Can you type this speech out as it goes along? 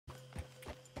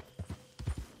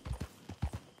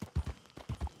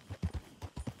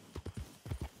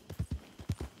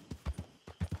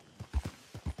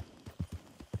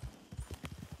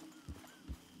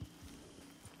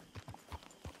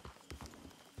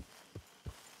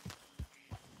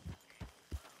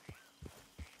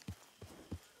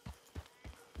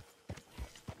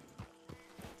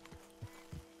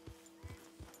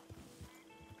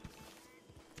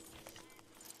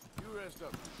rest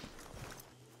of them?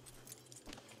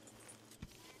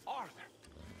 Arthur!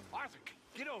 Arthur,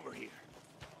 get over here.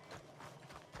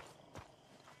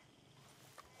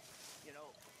 You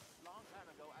know, long time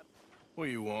ago What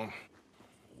do you want?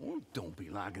 Oh, don't be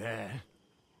like that.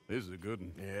 This is a good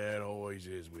one. Yeah, it always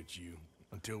is with you.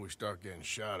 Until we start getting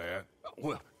shot at.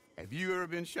 Well, have you ever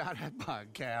been shot at by a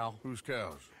cow? Whose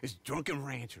cows? This drunken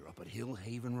rancher up at Hill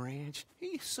Haven Ranch.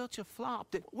 He's such a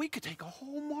flop that we could take a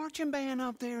whole marching band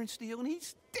up there and steal, and he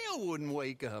still wouldn't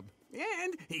wake up.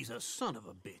 And he's a son of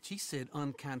a bitch. He said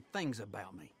unkind things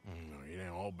about me. No, it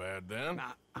ain't all bad then.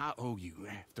 I owe you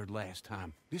after last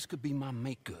time. This could be my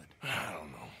make-good. I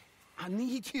don't know. I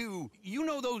need you. You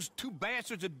know those two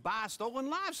bastards that buy stolen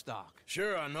livestock.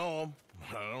 Sure, I know them.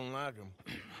 I don't like them.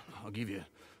 I'll give you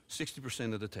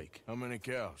 60% of the take. How many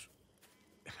cows?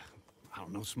 I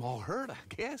don't know, small herd, I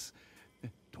guess.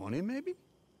 20, maybe?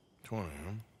 20,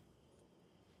 huh?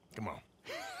 Come on.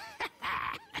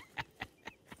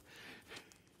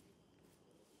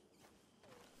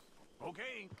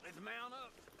 Okay, let's mount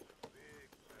up.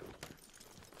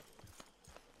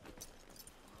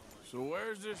 So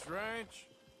where's this ranch?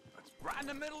 It's right in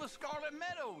the middle of Scarlet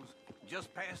Meadows,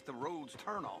 just past the road's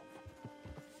turnoff.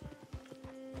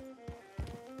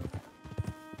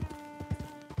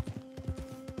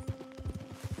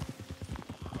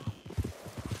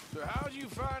 So how'd you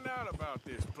find out about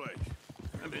this place?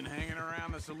 I've been hanging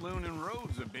around the saloon and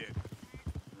roads a bit.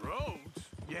 Roads?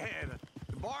 Yeah,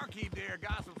 the barkeep there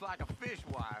gossips like a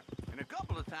fishwife, and a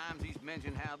couple of times he's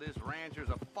mentioned how this rancher's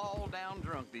a fall-down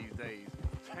drunk these days.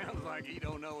 Sounds like he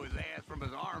don't know his ass from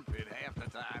his armpit half the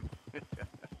time.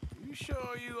 You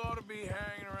sure you ought to be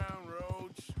hanging around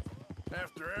roads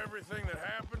after everything that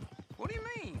happened? What do you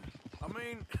mean? I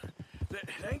mean, that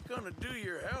ain't gonna do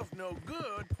your health no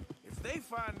good if they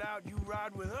find out you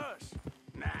ride with us.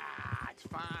 Nah, it's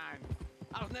fine.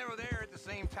 I was never there at the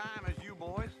same time as you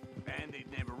boys, and they'd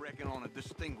never reckon on a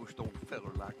distinguished old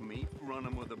feller like me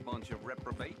running with a bunch of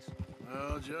reprobates.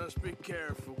 Well, just be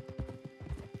careful.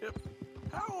 Yep.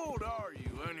 How old are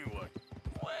you, anyway?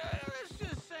 Well, let's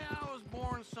just say I was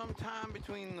born sometime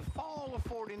between the fall of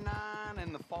 '49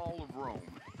 and the fall of Rome.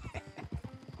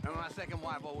 And my second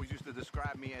wife always used to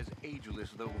describe me as ageless,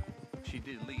 though she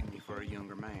did leave me for a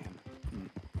younger man.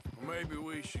 Maybe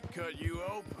we should cut you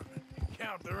open and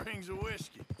count the rings of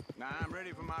whiskey. Now, I'm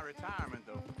ready for my retirement,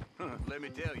 though. Let me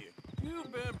tell you.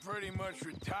 You've been pretty much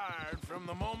retired from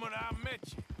the moment I met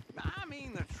you. Now, I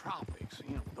mean the tropics,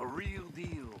 you know, the real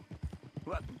deal.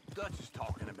 What Dutch is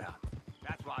talking about.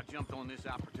 That's why I jumped on this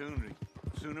opportunity.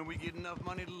 The sooner we get enough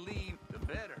money to leave, the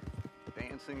better.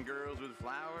 Dancing girls with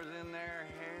flowers in their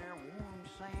hair, warm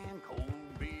sand,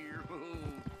 cold beer.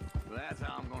 Ooh, that's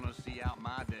how I'm gonna see out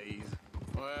my days.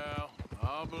 Well,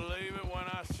 I'll believe it when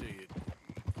I see it.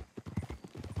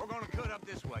 We're gonna cut up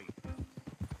this way.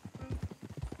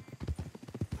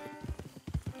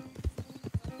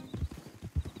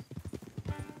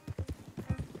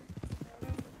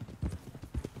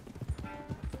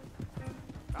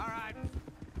 All right,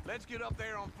 let's get up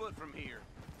there on foot from here.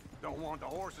 Don't want the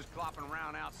horses clopping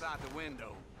around outside the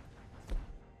window.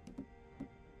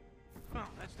 Well,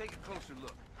 let's take a closer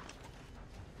look.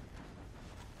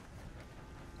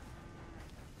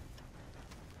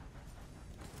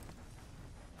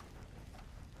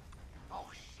 Oh,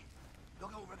 shit.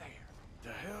 Look over there.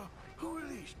 The hell? Who are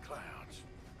these clowns?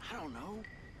 I don't know.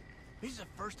 This is the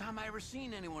first time I ever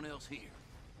seen anyone else here.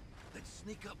 Let's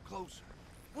sneak up closer.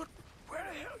 What? Where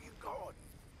the hell you going?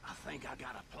 I think I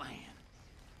got a plan.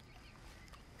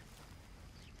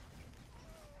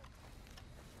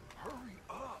 Hurry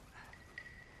up.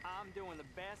 I'm doing the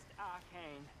best I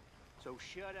can, so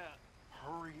shut up.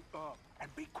 Hurry up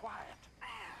and be quiet.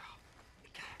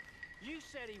 You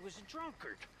said he was a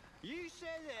drunkard. You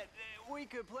said that we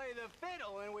could play the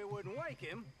fiddle and we wouldn't wake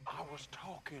him. I was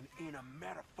talking in a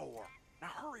metaphor. Now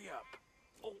hurry up.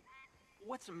 Oh,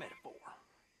 what's a metaphor?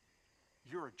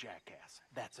 You're a jackass.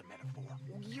 That's a metaphor.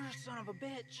 You're a son of a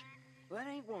bitch. That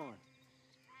ain't one.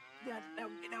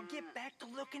 Now get back to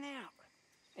looking out.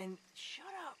 And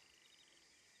shut up.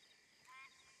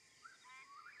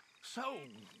 So,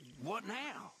 what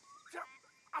now?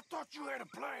 I thought you had a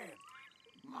plan.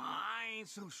 I ain't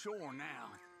so sure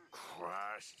now.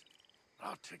 Christ.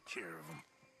 I'll take care of him.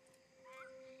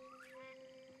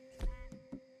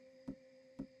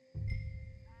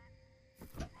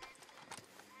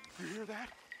 You hear that?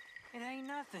 It ain't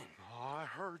nothing. Oh, I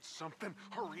heard something.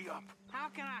 Hurry up. How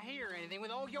can I hear anything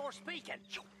with all your speaking?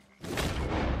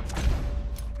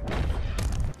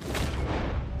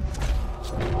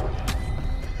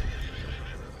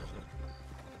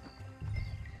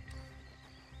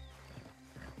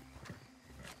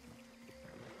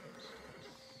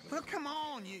 Well, come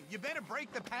on. You better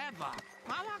break the padlock.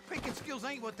 My lock-picking skills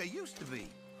ain't what they used to be.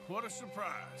 What a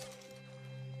surprise.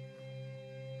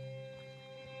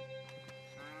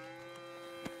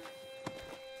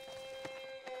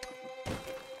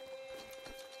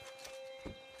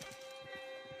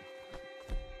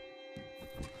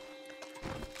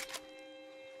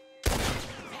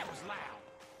 That was loud.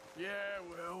 Yeah,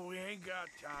 well, we ain't got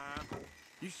time.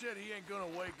 You said he ain't gonna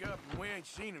wake up, and we ain't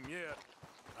seen him yet.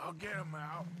 I'll get him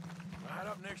out. Right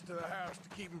up next to the house to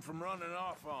keep him from running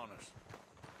off on us.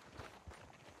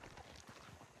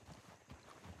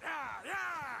 Yeah,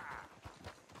 yeah!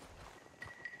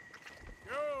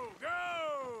 Go,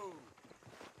 go!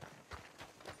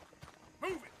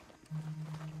 Move it!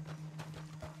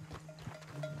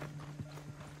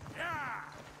 Yeah!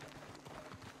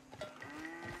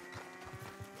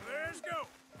 Let's go!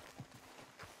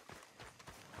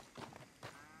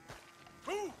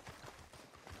 Move!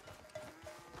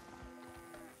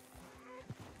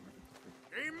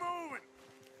 Keep moving!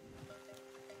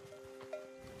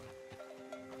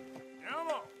 Come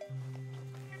on!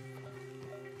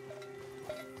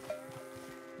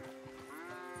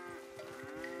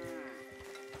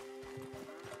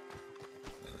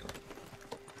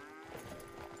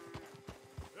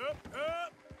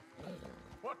 Up!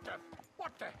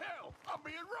 What the hell? I'm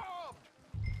being robbed!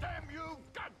 Damn you,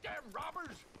 goddamn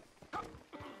robbers!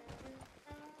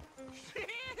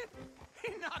 Shit! He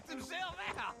knocked himself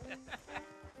out.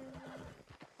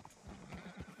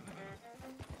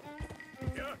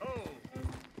 Yo!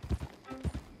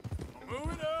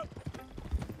 Move it up!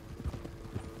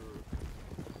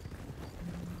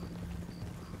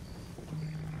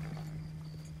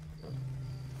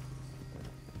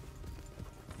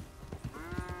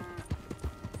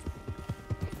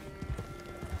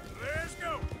 Let's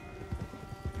go!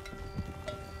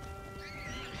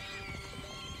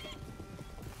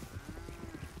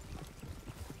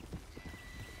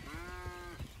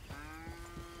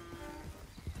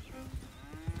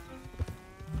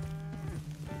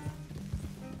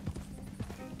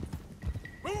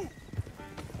 Move!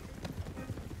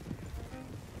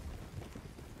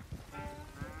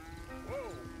 Whoa!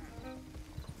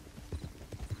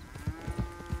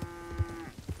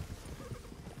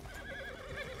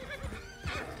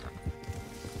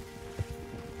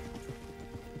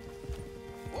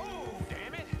 Whoa,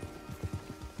 damn it!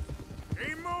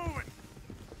 Keep moving!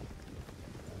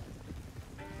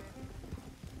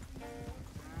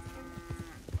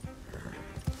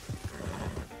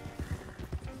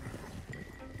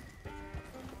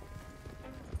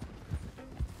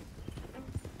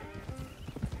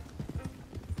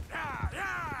 Yeah,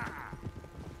 yeah!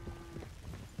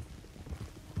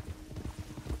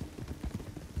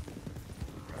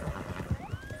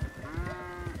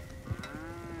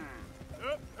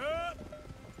 Up!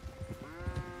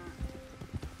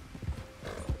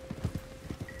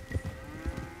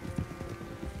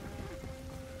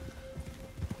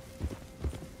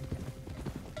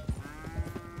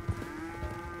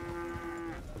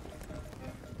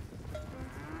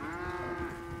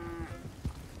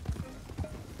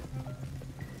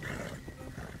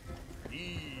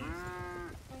 Easy.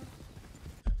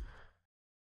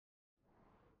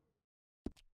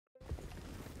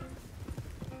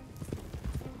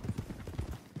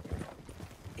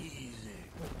 Easy.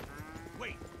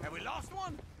 Wait, have we lost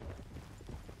one?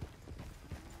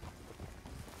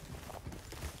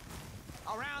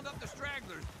 I'll round up the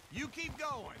stragglers. You keep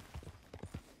going.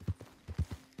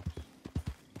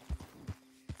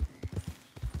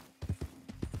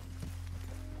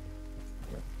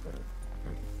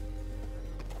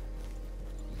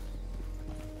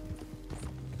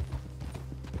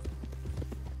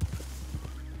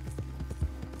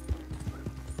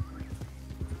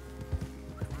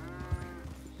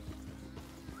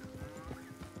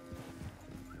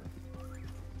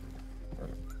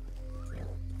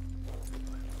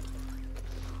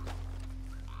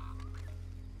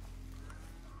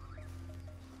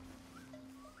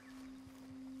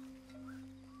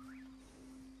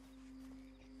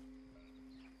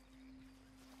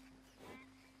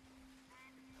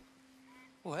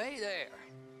 Well, hey there.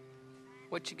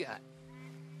 What you got?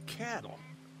 Cattle.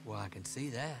 Well, I can see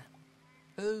that.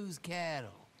 Whose cattle?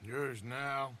 Yours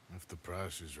now, if the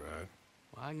price is right.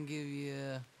 Well, I can give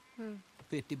you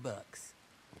 $50.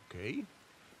 Okay,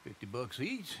 $50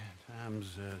 each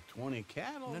times 20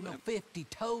 cattle. No, 50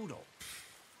 total.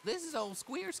 This is old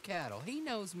Squeer's cattle. He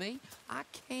knows me. I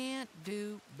can't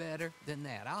do better than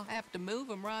that. I'll have to move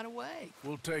him right away.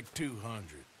 We'll take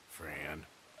 200, friend.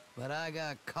 But I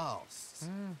got costs.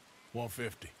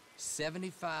 150.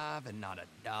 75 and not a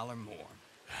dollar more.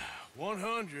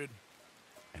 100.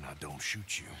 and I don't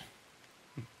shoot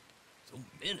you. So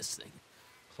menacing.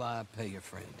 Clyde, pay your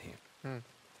friend here.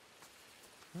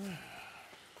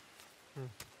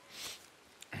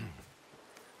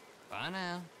 Bye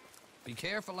now. Be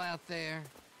careful out there.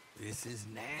 This is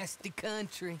nasty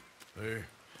country. There,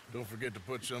 don't forget to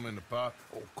put some in the pot.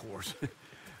 Oh, of course.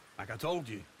 Like I told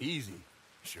you, easy.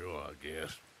 Sure, I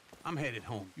guess. I'm headed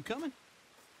home. You coming?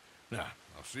 Nah,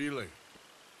 I'll see you later.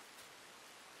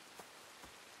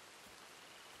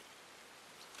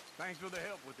 Thanks for the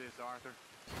help with this, Arthur.